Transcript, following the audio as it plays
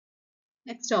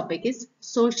Next topic is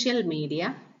social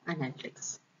media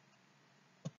analytics.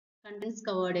 Contents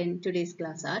covered in today's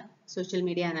class are social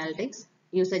media analytics,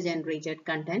 user-generated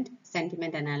content,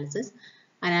 sentiment analysis,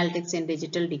 analytics in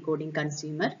digital decoding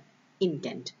consumer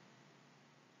intent.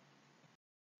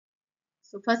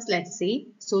 So first let's see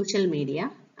social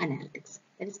media analytics.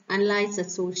 That is analyze the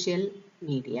social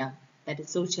media. That is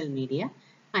social media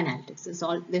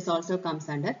analytics. This also comes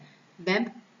under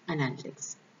web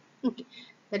analytics. Okay.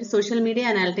 That is social media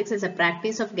analytics is a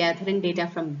practice of gathering data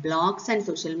from blogs and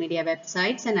social media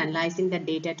websites and analyzing the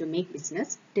data to make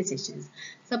business decisions.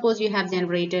 Suppose you have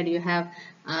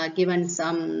given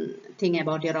something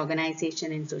about your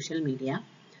organization in social media.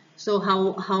 So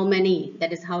how many,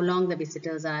 that is how long the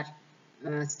visitors are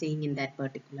staying in that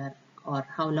particular, or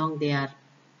how long they are,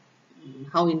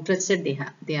 how interested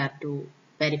they are to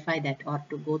verify that or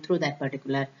to go through that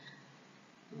particular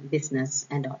business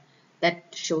and all.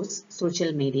 That shows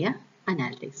social media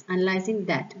analytics. Analyzing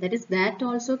that is that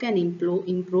also can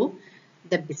improve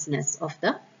the business of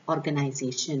the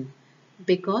organization,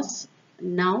 because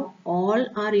now all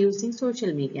are using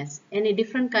social medias. Any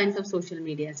different kinds of social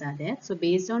medias are there. So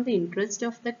based on the interest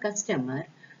of the customer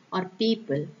or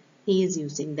people, he is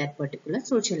using that particular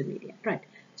social media, right?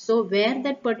 So where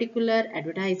that particular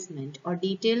advertisement or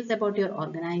details about your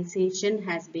organization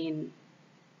has been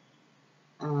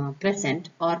present,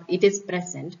 or it is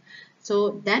present, so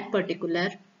that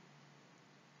particular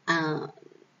uh,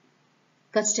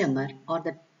 customer or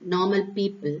the normal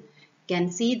people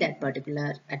can see that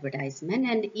particular advertisement,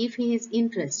 and if he is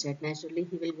interested, naturally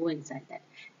he will go inside that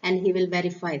and he will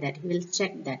verify that, he will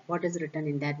check that what is written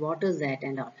in that, what is that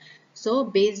and all. So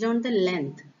based on the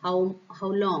length, how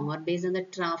long, or based on the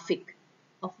traffic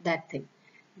of that thing,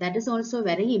 that is also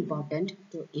very important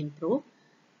to improve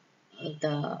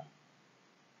the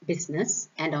business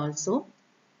and also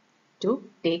to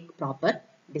take proper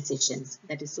decisions.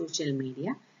 That is social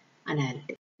media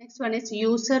analytics. Next one is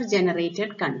user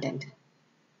generated content.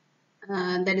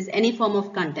 That is any form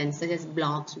of content such as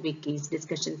blogs, wikis,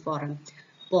 discussion forum,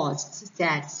 posts,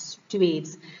 chats,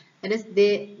 tweets. That is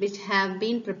they which have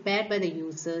been prepared by the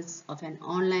users of an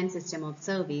online system of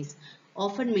service,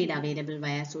 often made available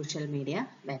via social media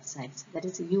websites. That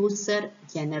is user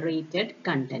generated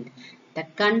content. The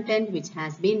content which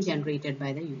has been generated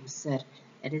by the user.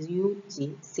 That is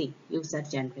UGC, user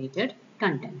generated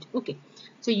content. Okay.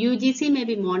 So UGC may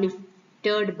be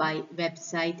monitored by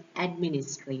website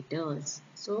administrators.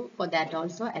 So for that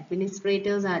also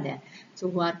administrators are there. So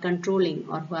who are controlling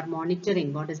or who are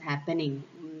monitoring what is happening.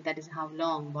 That is how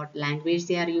long, what language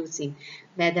they are using,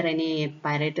 whether any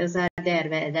pirates are there,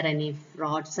 whether any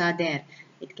frauds are there.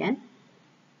 It can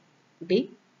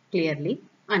be clearly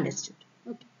understood.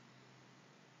 Okay.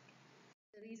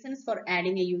 The reasons for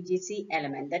adding a UGC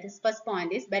element. That is, first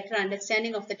point is better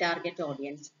understanding of the target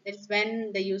audience. That is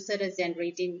when the user is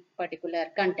generating particular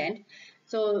content.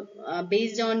 So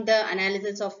based on the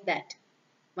analysis of that,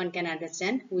 one can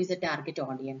understand who is the target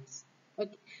audience.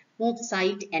 Okay. Move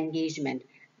site engagement.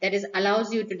 That is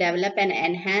allows you to develop and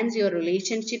enhance your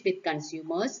relationship with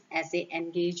consumers as they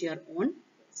engage your own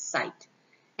site.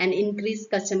 And increase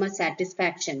customer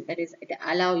satisfaction. That is, it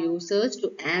allow users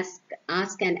to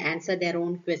ask and answer their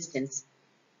own questions.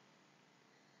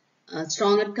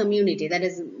 Stronger community. That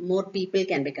is, more people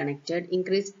can be connected.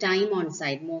 Increase time on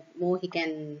site. More he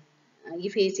can,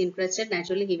 if he is interested,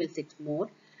 naturally he will sit more.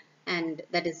 And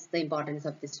that is the importance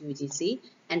of this UGC.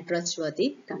 And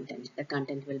trustworthy content. The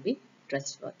content will be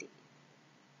trustworthy.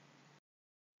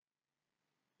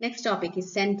 Next topic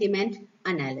is sentiment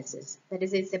analysis. That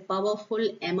is, it's a powerful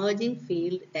emerging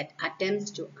field that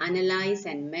attempts to analyze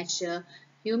and measure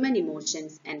human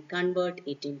emotions and convert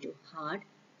it into hard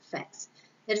facts.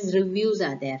 That is, reviews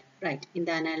are there, right? In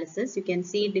the analysis, you can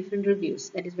see different reviews.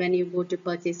 That is when you go to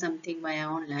purchase something via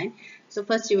online. So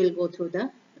first you will go through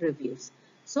the reviews.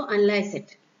 So analyze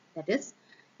it. That is,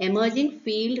 emerging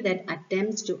field that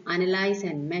attempts to analyze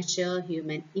and measure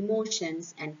human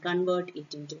emotions and convert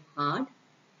it into hard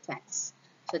facts.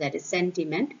 So that is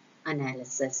sentiment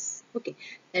analysis. Okay,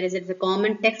 that is, it's a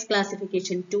common text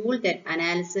classification tool that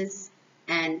analyzes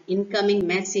an incoming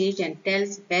message and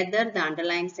tells whether the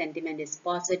underlying sentiment is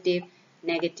positive,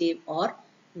 negative, or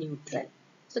neutral.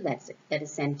 So that's it. That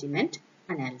is sentiment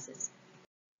analysis.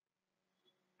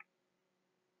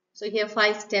 So here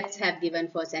 5 steps have given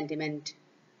for sentiment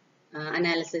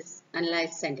analysis,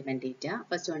 analyze sentiment data.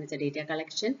 First one is the data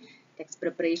collection, text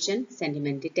preparation,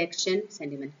 sentiment detection,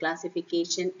 sentiment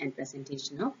classification, and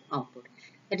presentation of output.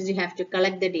 That is, you have to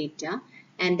collect the data,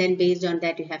 and then based on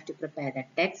that you have to prepare the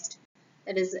text.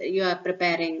 That is, you are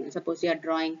preparing, suppose you are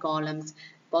drawing columns,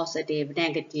 positive,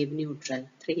 negative, neutral.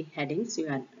 3 headings, you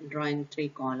are drawing 3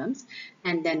 columns,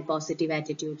 and then positive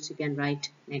attitudes you can write,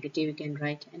 negative you can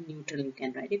write, and neutral you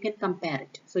can write. You can compare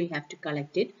it. So you have to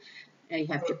collect it, you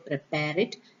have to prepare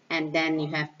it, and then you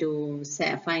have to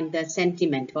find the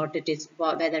sentiment, what it is,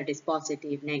 whether it is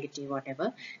positive, negative,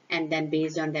 whatever, and then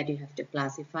based on that you have to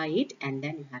classify it, and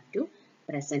then you have to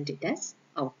present it as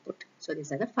output. So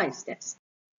these are the 5 steps.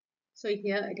 So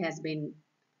here it has been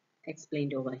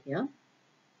explained over here.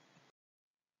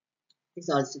 This is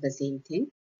also the same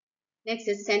thing. Next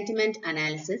is sentiment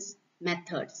analysis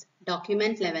methods.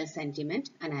 Document level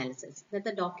sentiment analysis. That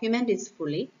the document is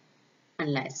fully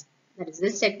analyzed. That is,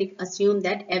 this technique assumes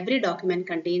that every document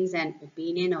contains an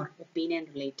opinion or opinion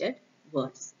related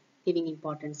words, giving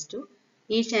importance to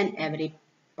each and every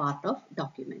part of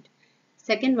document.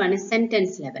 Second one is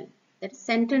sentence level. That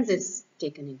sentence is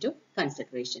taken into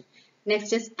consideration.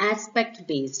 Next is aspect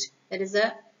based. That is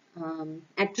a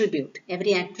attribute.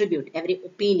 Every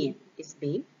opinion is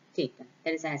being taken.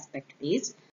 That is aspect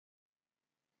based.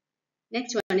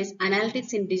 Next one is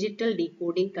analytics in digital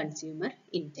decoding consumer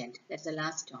intent. That's the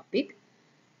last topic.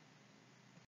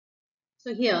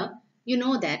 So here you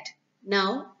know that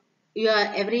now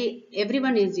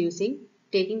everyone is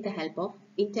taking the help of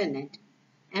internet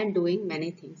and doing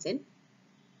many things in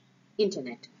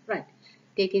internet, right?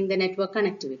 Taking the network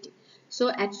connectivity. So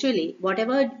actually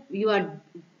whatever you are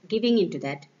giving into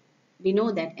that, we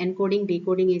know that encoding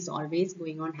decoding is always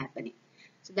going on happening.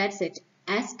 So that's it.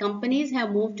 As companies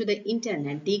have moved to the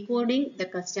internet, decoding the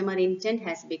customer intent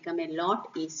has become a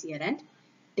lot easier and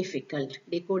difficult.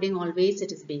 Decoding always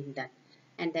it is being done,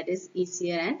 and that is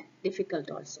easier and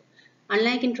difficult also.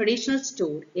 Unlike in traditional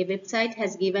store, a website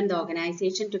has given the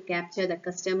organization to capture the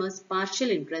customer's partial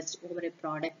interest over a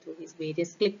product through his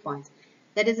various click points.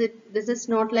 That is it. This is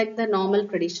not like the normal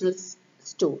traditional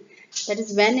store. That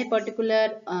is when a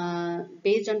particular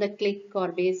based on the click or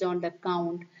based on the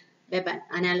count, web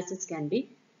analysis can be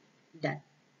done.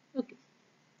 Okay.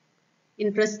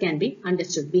 Interest can be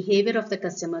understood. Behavior of the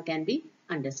customer can be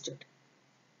understood.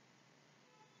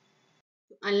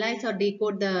 To analyze or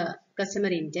decode the customer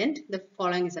intent, the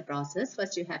following is a process.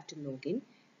 First, you have to log in,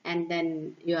 and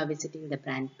then you are visiting the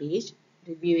brand page,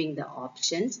 reviewing the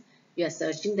options. You are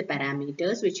searching the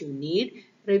parameters which you need,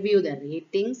 review the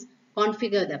ratings,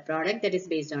 configure the product that is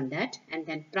based on that, and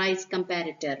then price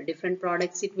comparator, different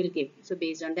products it will give. So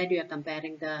based on that you are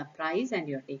comparing the price and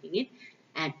you are taking it,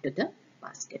 add to the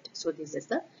basket. So this is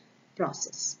the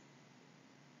process.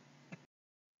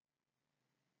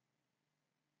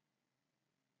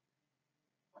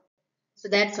 So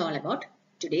that's all about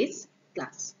today's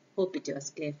class. Hope it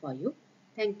was clear for you.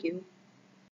 Thank you.